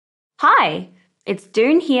Hi, it's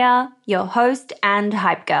Doone here, your host and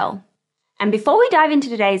hype girl. And before we dive into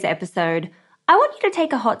today's episode, I want you to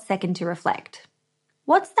take a hot second to reflect.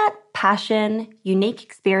 What's that passion, unique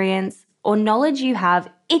experience, or knowledge you have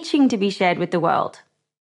itching to be shared with the world?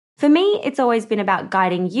 For me, it's always been about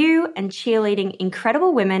guiding you and cheerleading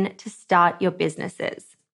incredible women to start your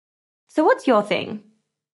businesses. So what's your thing?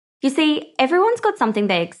 You see, everyone's got something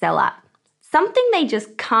they excel at, something they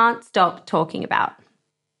just can't stop talking about.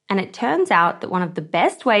 And it turns out that one of the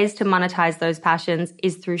best ways to monetize those passions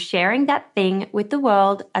is through sharing that thing with the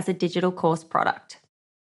world as a digital course product.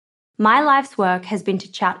 My life's work has been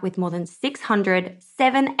to chat with more than 600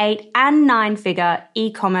 7, 8, and 9-figure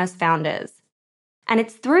e-commerce founders. And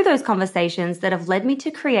it's through those conversations that have led me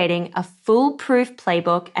to creating a foolproof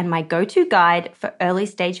playbook and my go-to guide for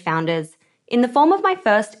early-stage founders in the form of my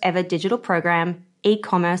first ever digital program,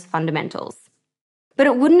 E-commerce Fundamentals. But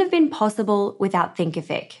it wouldn't have been possible without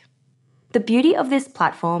Thinkific. The beauty of this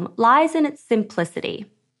platform lies in its simplicity.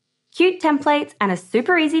 Cute templates and a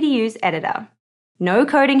super easy to use editor. No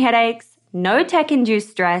coding headaches, no tech-induced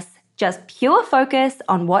stress, just pure focus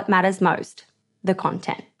on what matters most, the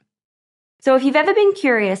content. So if you've ever been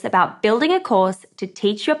curious about building a course to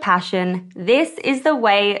teach your passion, this is the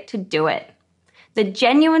way to do it. The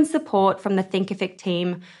genuine support from the Thinkific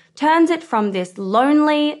team turns it from this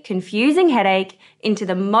lonely, confusing headache into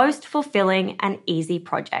the most fulfilling and easy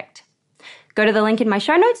project. Go to the link in my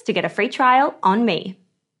show notes to get a free trial on me.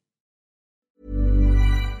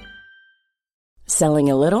 Selling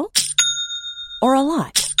a little or a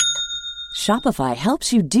lot? Shopify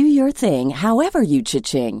helps you do your thing however you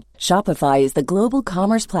cha-ching. Shopify is the global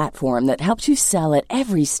commerce platform that helps you sell at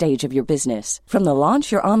every stage of your business. From the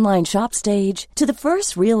launch your online shop stage to the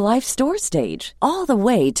first real-life store stage, all the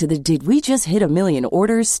way to the did we just hit a million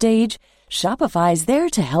orders stage. Shopify is there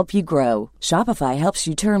to help you grow. Shopify helps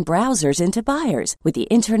you turn browsers into buyers with the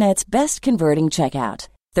internet's best converting checkout.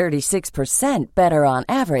 36% better on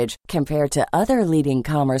average compared to other leading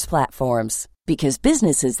commerce platforms. Because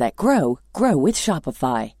businesses that grow, grow with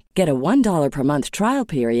Shopify. Get a $1 per month trial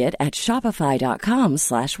period at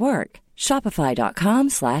shopify.com/work.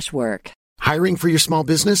 Shopify.com/work. Hiring for your small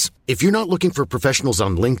business? If you're not looking for professionals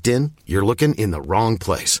on LinkedIn, you're looking in the wrong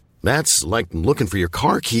place. That's like looking for your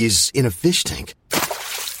car keys in a fish tank.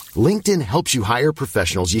 LinkedIn helps you hire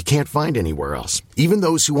professionals you can't find anywhere else, even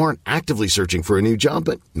those who aren't actively searching for a new job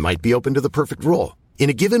but might be open to the perfect role. In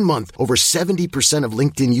a given month, over 70% of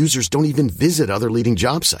LinkedIn users don't even visit other leading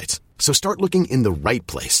job sites. So start looking in the right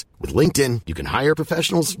place. With LinkedIn, you can hire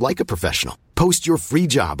professionals like a professional. Post your free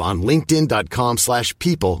job on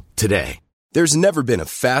linkedin.com/people today. There's never been a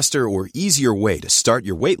faster or easier way to start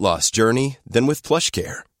your weight loss journey than with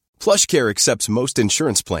PlushCare. PlushCare accepts most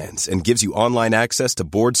insurance plans and gives you online access to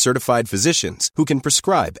board-certified physicians who can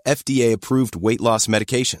prescribe FDA-approved weight loss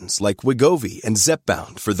medications like Wegovy and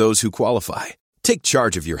Zepbound for those who qualify. Take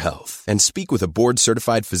charge of your health and speak with a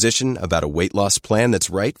board-certified physician about a weight loss plan that's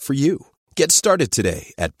right for you. Get started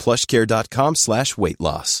today at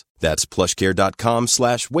plushcare.com/weight-loss. That's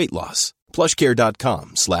plushcare.com/weight-loss.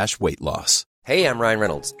 plushcare.com/weight-loss. Hey, I'm Ryan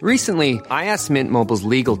Reynolds. Recently, I asked Mint Mobile's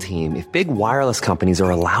legal team if big wireless companies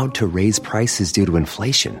are allowed to raise prices due to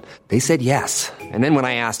inflation. They said yes. And then when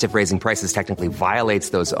I asked if raising prices technically violates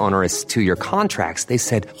those onerous 2-year contracts, they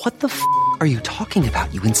said, "What the f*** are you talking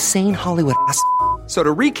about, you insane Hollywood ass?" So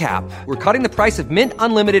to recap, we're cutting the price of Mint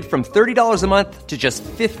Unlimited from $30 a month to just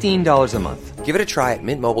 $15 a month. Give it a try at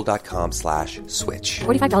mintmobile.com/switch.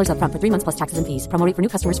 $45 up front for 3 months plus taxes and fees. Promo rate for new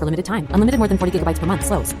customers for limited time. Unlimited more than 40 gigabytes per month.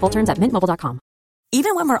 Slows full terms at mintmobile.com.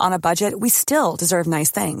 Even when we're on a budget, we still deserve nice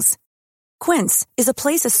things. Quince is a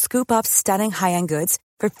place to scoop up stunning high-end goods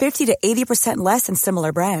for 50 to 80% less than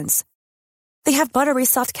similar brands. They have buttery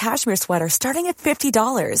soft cashmere sweaters starting at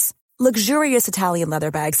 $50, luxurious Italian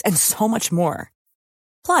leather bags, and so much more.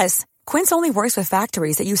 Plus, Quince only works with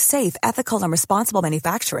factories that use safe, ethical, and responsible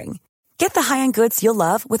manufacturing. Get the high-end goods you'll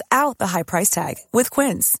love without the high price tag with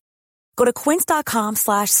Quince. Go to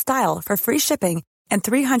quince.com/style for free shipping and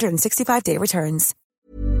 365-day returns.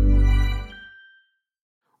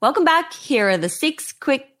 Welcome back. Here are the 6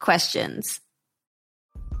 quick questions.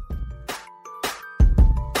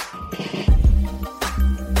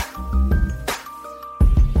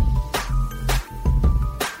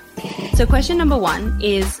 So question number 1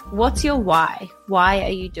 is, what's your why? Why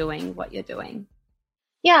are you doing what you're doing?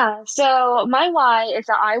 Yeah, so my why is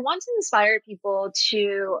that I want to inspire people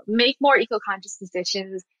to make more eco-conscious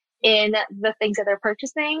decisions in the things that they're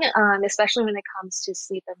purchasing, especially when it comes to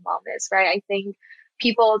sleep and wellness, right? I think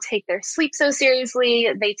people take their sleep so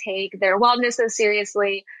seriously, they take their wellness so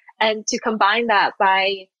seriously, and to combine that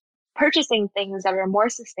by purchasing things that are more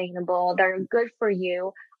sustainable, that are good for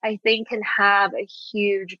you, I think can have a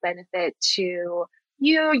huge benefit to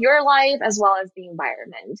you, your life, as well as the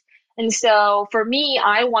environment. And so for me,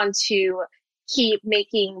 I want to keep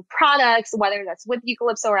making products, whether that's with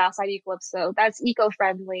Eucalypso or outside Eucalypso, that's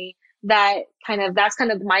eco-friendly. That's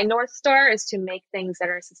kind of my North Star, is to make things that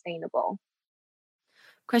are sustainable.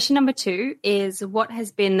 Question number 2 is, what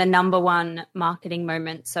has been the number one marketing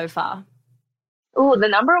moment so far? Ooh, the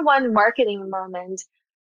number one marketing moment.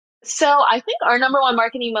 So I think our number one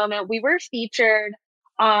marketing moment, we were featured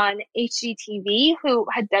on HGTV, who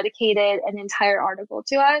had dedicated an entire article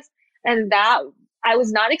to us. And that, I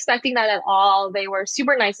was not expecting that at all. They were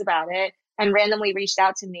super nice about it and randomly reached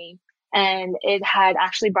out to me. And it had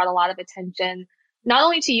actually brought a lot of attention, not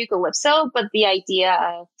only to Eucalypso, but the idea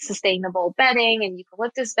of sustainable bedding and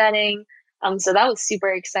eucalyptus bedding. So that was super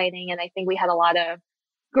exciting. And I think we had a lot of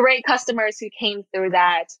great customers who came through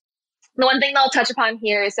that. The one thing that I'll touch upon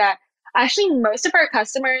here is that actually most of our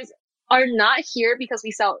customers are not here because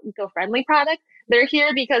we sell eco-friendly products. They're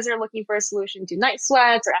here because they're looking for a solution to night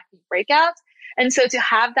sweats or acne breakouts. And so to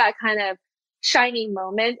have that kind of shining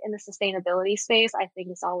moment in the sustainability space, I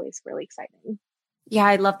think is always really exciting. Yeah,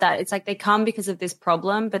 I love that. It's like they come because of this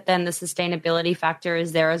problem, but then the sustainability factor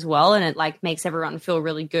is there as well. And it like makes everyone feel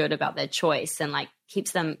really good about their choice and like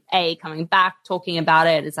keeps them coming back, talking about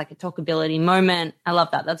it. It's like a talkability moment. I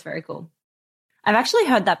love that. That's very cool. I've actually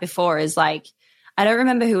heard that before, is like, I don't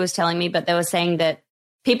remember who was telling me, but they were saying that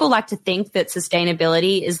people like to think that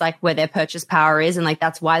sustainability is like where their purchase power is. And like,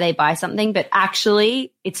 that's why they buy something, but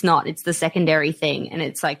actually it's not. It's the secondary thing. And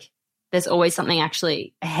it's like, there's always something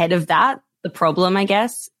actually ahead of that, the problem, I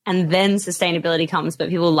guess. And then sustainability comes, but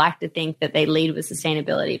people like to think that they lead with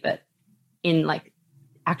sustainability, but in like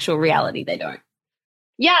actual reality, they don't.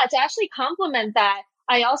 Yeah, to actually complement that,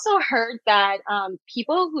 I also heard that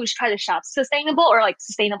people who try to shop sustainable, or like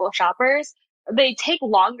sustainable shoppers, they take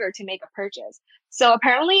longer to make a purchase. So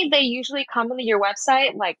apparently they usually come to your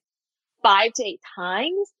website like 5 to 8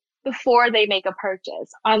 times before they make a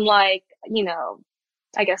purchase. Unlike,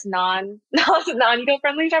 I guess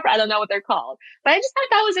non-eco-friendly shopper. I don't know what they're called. But I just thought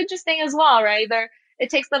that was interesting as well, right? It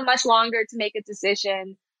takes them much longer to make a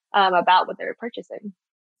decision about what they're purchasing.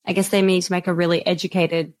 I guess they need to make a really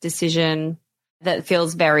educated decision that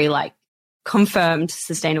feels very like confirmed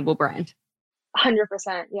sustainable brand.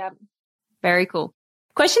 100%. Yeah. Very cool.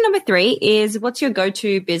 Question number 3 is, what's your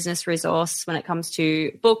go-to business resource when it comes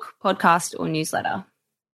to book, podcast, or newsletter?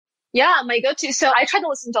 Yeah, my go-to. So I try to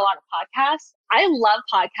listen to a lot of podcasts. I love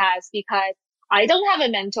podcasts because I don't have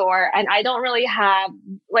a mentor and I don't really have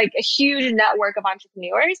like a huge network of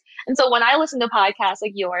entrepreneurs. And so when I listen to podcasts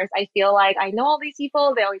like yours, I feel like I know all these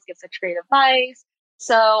people. They always give such great advice.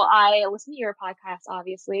 So I listen to your podcast,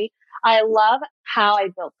 obviously. I love How I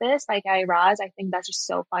Built This by Guy Raz. I think that's just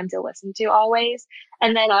so fun to listen to always.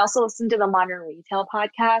 And then I also listen to the Modern Retail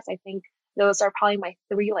podcast. I think those are probably my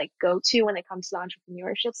 3 like go-to when it comes to the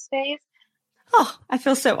entrepreneurship space. Oh, I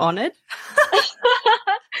feel so honored.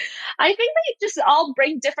 I think they just all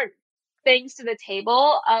bring different things to the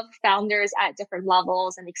table of founders at different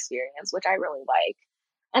levels and experience, which I really like.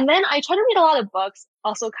 And then I try to read a lot of books,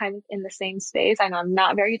 also kind of in the same space. I know I'm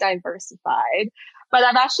not very diversified, but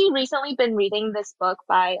I've actually recently been reading this book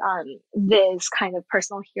by this kind of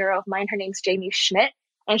personal hero of mine. Her name's Jamie Schmidt,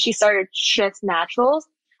 and she started Schmidt's Naturals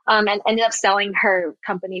and ended up selling her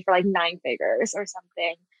company for like 9 figures or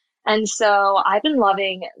something. And so I've been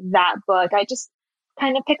loving that book. I just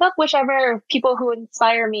kind of pick up whichever people who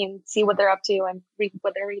inspire me and see what they're up to and read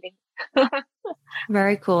what they're reading.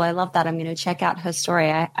 Very cool. I love that. I'm going to check out her story.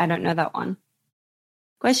 I don't know that one.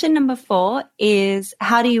 Question number 4 is,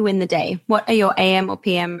 how do you win the day? What are your AM or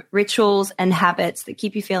PM rituals and habits that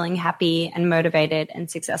keep you feeling happy and motivated and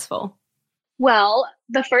successful? Well,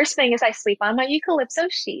 the first thing is I sleep on my Eucalypso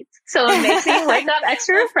sheets. So it makes me wake up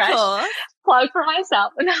extra refreshed. Plug for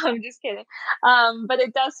myself. No, I'm just kidding. But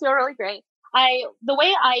it does feel really great. The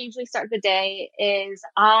way I usually start the day is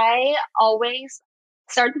I always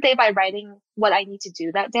start the day by writing what I need to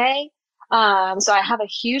do that day. So I have a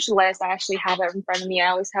huge list. I actually have it in front of me. I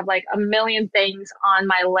always have like a million things on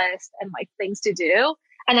my list and like things to do.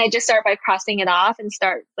 And I just start by crossing it off and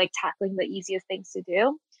start like tackling the easiest things to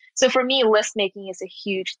do. So for me, list making is a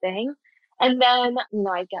huge thing. And then,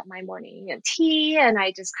 I get my morning tea and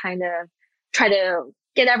I just kind of try to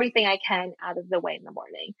get everything I can out of the way in the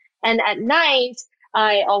morning. And at night,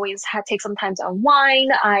 I always take some time to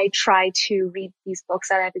unwind. I try to read these books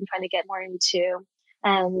that I've been trying to get more into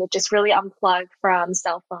and just really unplug from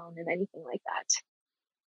cell phone and anything like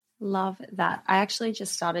that. Love that. I actually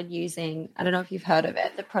just started using, I don't know if you've heard of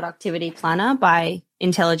it, the Productivity Planner by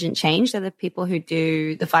Intelligent Change. They're the people who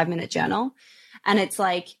do the 5-minute journal. And it's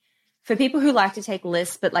like for people who like to take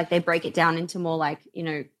lists, but like they break it down into more like, you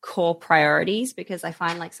know, core priorities, because I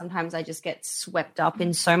find like sometimes I just get swept up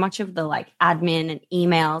in so much of the like admin and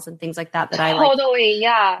emails and things like that I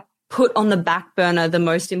like put on the back burner the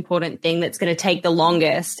most important thing that's going to take the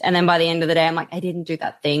longest. And then by the end of the day, I'm like, I didn't do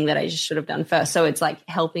that thing that I just should have done first. So it's like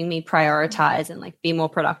helping me prioritize and like be more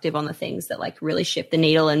productive on the things that like really shift the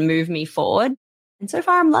needle and move me forward. And so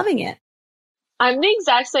far I'm loving it. I'm the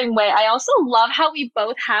exact same way. I also love how we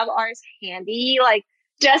both have ours handy, like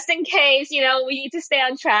just in case, you know, we need to stay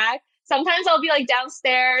on track. Sometimes I'll be like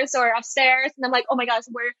downstairs or upstairs and I'm like, oh my gosh,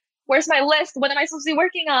 where's my list? What am I supposed to be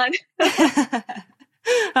working on?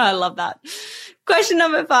 I love that. Question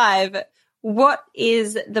number 5. What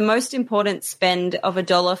is the most important spend of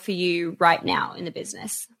 $1 for you right now in the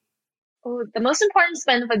business? Oh, the most important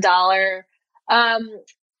spend of $1.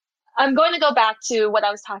 I'm going to go back to what I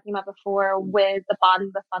was talking about before with the bottom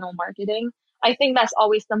of the funnel marketing. I think that's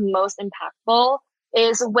always the most impactful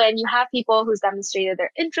is when you have people who's demonstrated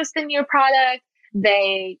their interest in your product,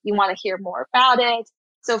 you want to hear more about it.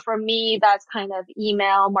 So for me, that's kind of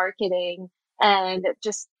email marketing and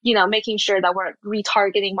just, you know, making sure that we're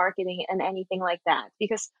retargeting marketing and anything like that.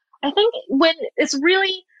 Because I think when it's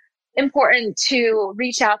really important to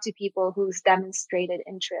reach out to people who's demonstrated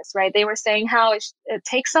interest, right? They were saying how it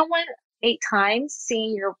takes someone 8 times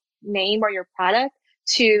seeing your name or your product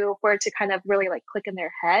for it to kind of really like click in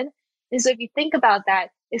their head. And so if you think about that,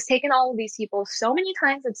 it's taken all of these people so many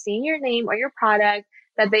times of seeing your name or your product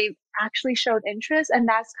that they actually showed interest. And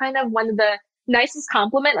that's kind of one of the nicest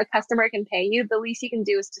compliment a customer can pay you. The least you can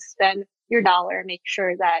do is to spend your dollar and make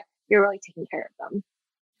sure that you're really taking care of them.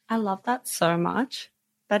 I love that so much.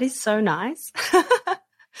 That is so nice.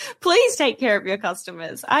 Please take care of your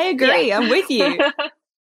customers. I agree. Yeah. I'm with you.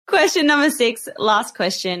 Question number 6, last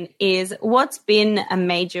question, is what's been a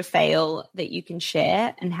major fail that you can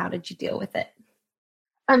share and how did you deal with it?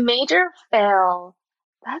 A major fail?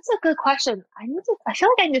 That's a good question. I feel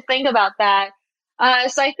like I need to think about that.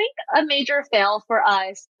 So I think a major fail for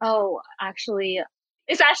us,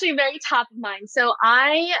 it's actually very top of mind. So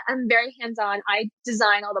I am very hands-on. I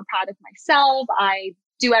design all the product myself. I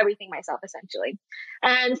do everything myself, essentially.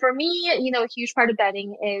 And for me, you know, a huge part of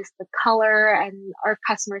bedding is the color, and our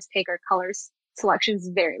customers take our color selections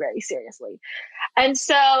very, very seriously. And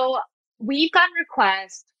so we've gotten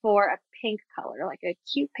requests for a pink color, like a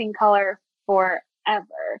cute pink color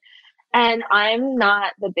forever. And I'm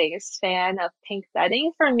not the biggest fan of pink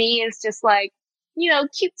bedding. For me, it's just like, you know,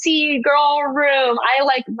 cutesy girl room. I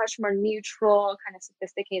like much more neutral, kind of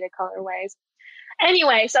sophisticated colorways.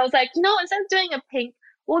 Anyway, so I was like, you know, instead of doing a pink,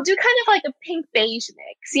 we'll do kind of like a pink beige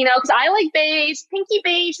mix, you know, because I like beige, pinky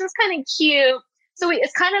beige. That's kind of cute. So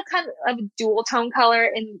it's kind of a dual tone color.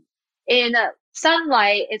 In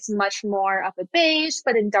sunlight, it's much more of a beige,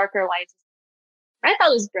 but in darker lights, I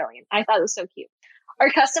thought it was brilliant. I thought it was so cute.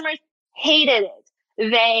 Our customers hated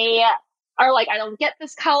it. They are like, I don't get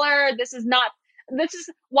this color.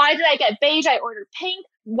 Why did I get beige? I ordered pink.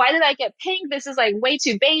 Why did I get pink? This is like way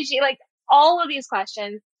too beigey. Like all of these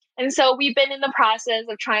questions. And so we've been in the process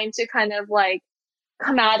of trying to kind of like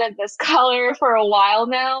come out of this color for a while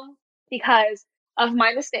now because of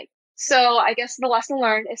my mistake. So I guess the lesson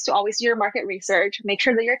learned is to always do your market research, make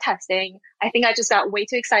sure that you're testing. I think I just got way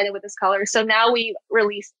too excited with this color. So now we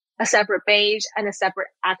released a separate beige and a separate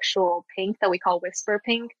actual pink that we call Whisper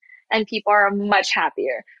Pink. And people are much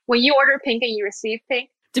happier. When you order pink and you receive pink.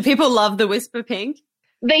 Do people love the Whisper Pink?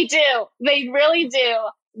 They do. They really do.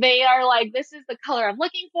 They are like, this is the color I'm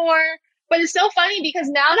looking for. But it's so funny because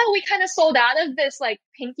now that we kind of sold out of this like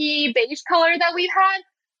pinky beige color that we've had,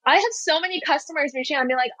 I have so many customers reaching out and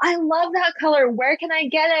be like, I love that color. Where can I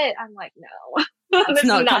get it? I'm like, no. It's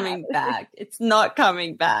not coming back. It's not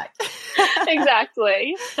coming back.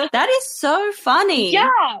 Exactly. That is so funny. Yeah.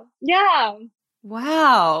 Yeah.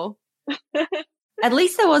 Wow. At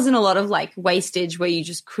least there wasn't a lot of like wastage where you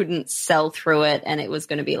just couldn't sell through it and it was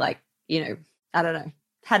going to be like, you know, I don't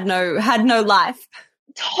know, had no life.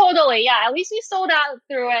 Totally. Yeah. At least we sold out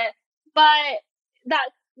through it. But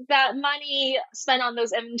that money spent on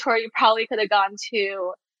those inventory probably could have gone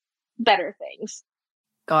to better things.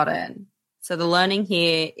 Got it. So the learning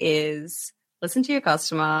here is listen to your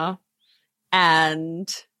customer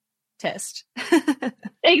and test.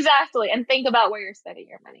 Exactly. And think about where you're spending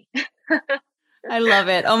your money. I love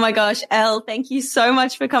it. Oh my gosh, Elle, thank you so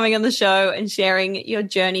much for coming on the show and sharing your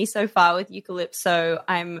journey so far with Eucalypso.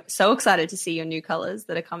 I'm so excited to see your new colors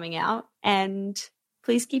that are coming out and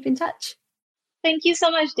please keep in touch. Thank you so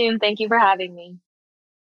much, Doom. Thank you for having me.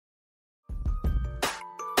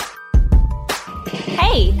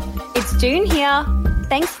 Hey, it's June here.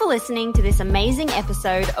 Thanks for listening to this amazing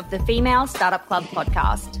episode of the Female Startup Club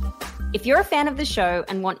podcast. If you're a fan of the show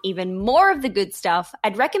and want even more of the good stuff,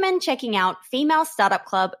 I'd recommend checking out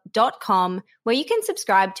femalestartupclub.com, where you can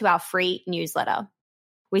subscribe to our free newsletter.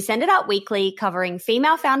 We send it out weekly, covering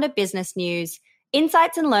female founder business news,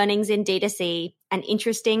 insights and learnings in D2C, and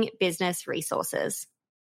interesting business resources.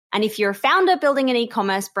 And if you're a founder building an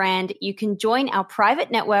e-commerce brand, you can join our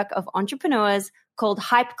private network of entrepreneurs called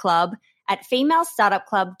Hype Club at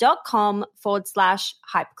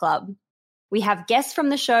femalestartupclub.com/Hype Club. We have guests from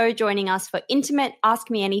the show joining us for intimate Ask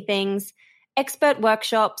Me Anythings, expert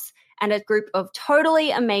workshops, and a group of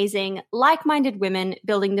totally amazing, like-minded women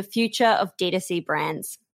building the future of D2C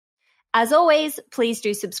brands. As always, please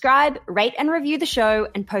do subscribe, rate and review the show,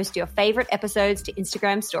 and post your favorite episodes to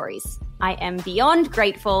Instagram stories. I am beyond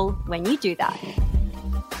grateful when you do that.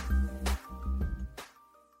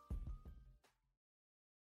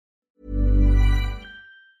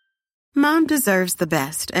 Mom deserves the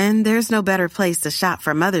best, and there's no better place to shop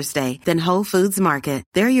for Mother's Day than Whole Foods Market.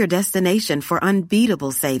 They're your destination for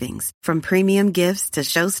unbeatable savings, from premium gifts to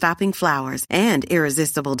show-stopping flowers and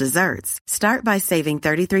irresistible desserts. Start by saving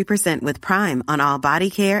 33% with Prime on all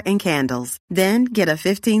body care and candles. Then get a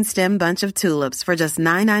 15-stem bunch of tulips for just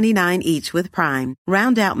 $9.99 each with Prime.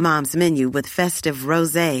 Round out Mom's menu with festive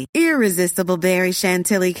rosé, irresistible berry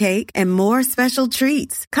chantilly cake, and more special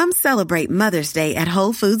treats. Come celebrate Mother's Day at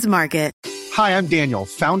Whole Foods Market. Hi, I'm Daniel,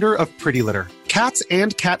 founder of Pretty Litter. Cats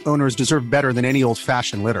and cat owners deserve better than any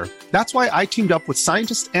old-fashioned litter. That's why I teamed up with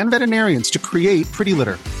scientists and veterinarians to create Pretty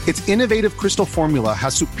Litter. Its innovative crystal formula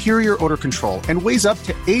has superior odor control and weighs up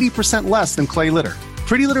to 80% less than clay litter.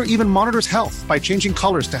 Pretty Litter even monitors health by changing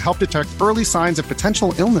colors to help detect early signs of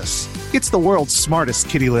potential illness. It's the world's smartest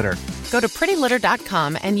kitty litter. Go to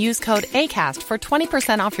prettylitter.com and use code ACAST for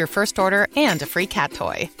 20% off your first order and a free cat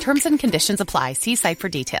toy. Terms and conditions apply. See site for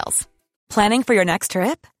details. Planning for your next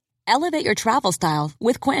trip? Elevate your travel style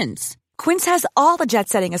with Quince. Quince has all the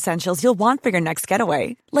jet-setting essentials you'll want for your next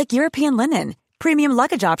getaway, like European linen, premium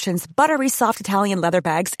luggage options, buttery soft Italian leather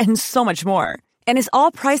bags, and so much more. And is all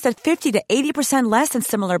priced at 50 to 80% less than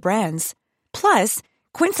similar brands. Plus,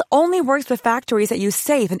 Quince only works with factories that use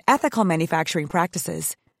safe and ethical manufacturing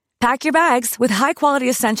practices. Pack your bags with high-quality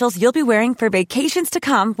essentials you'll be wearing for vacations to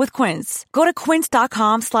come with Quince. Go to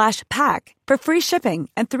quince.com/pack for free shipping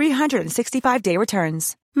and 365-day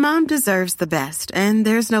returns. Mom deserves the best, and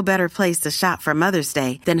there's no better place to shop for Mother's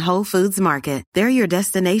Day than Whole Foods Market. They're your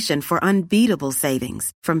destination for unbeatable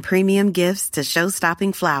savings, from premium gifts to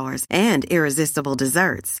show-stopping flowers and irresistible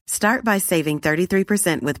desserts. Start by saving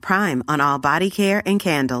 33% with Prime on all body care and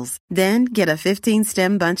candles. Then get a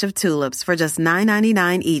 15-stem bunch of tulips for just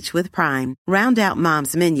 $9.99 each with Prime. Round out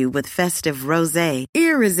Mom's menu with festive rosé,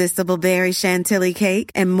 irresistible berry chantilly cake,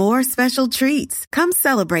 and more special treats. Come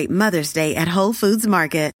celebrate Mother's Day at Whole Foods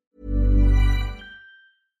Market.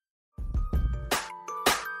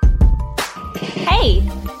 Hey,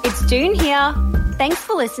 it's June here. Thanks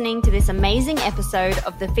for listening to this amazing episode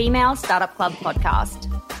of the Female Startup Club podcast.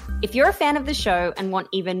 If you're a fan of the show and want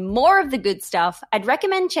even more of the good stuff, I'd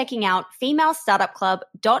recommend checking out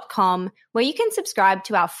femalestartupclub.com, where you can subscribe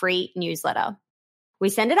to our free newsletter. We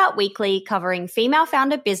send it out weekly, covering female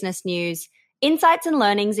founder business news, insights and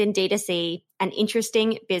learnings in D2C, and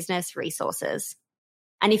interesting business resources.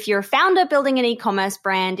 And if you're a founder building an e-commerce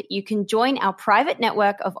brand, you can join our private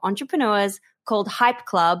network of entrepreneurs called Hype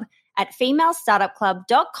Club at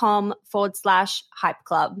femalestartupclub.com/Hype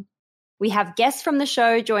Club. We have guests from the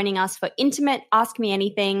show joining us for intimate Ask Me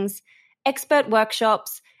Anythings, expert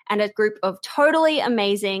workshops, and a group of totally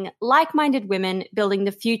amazing, like-minded women building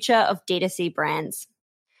the future of D2C brands.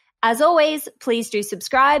 As always, please do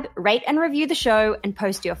subscribe, rate and review the show, and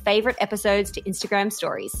post your favorite episodes to Instagram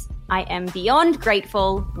stories. I am beyond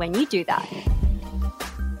grateful when you do that.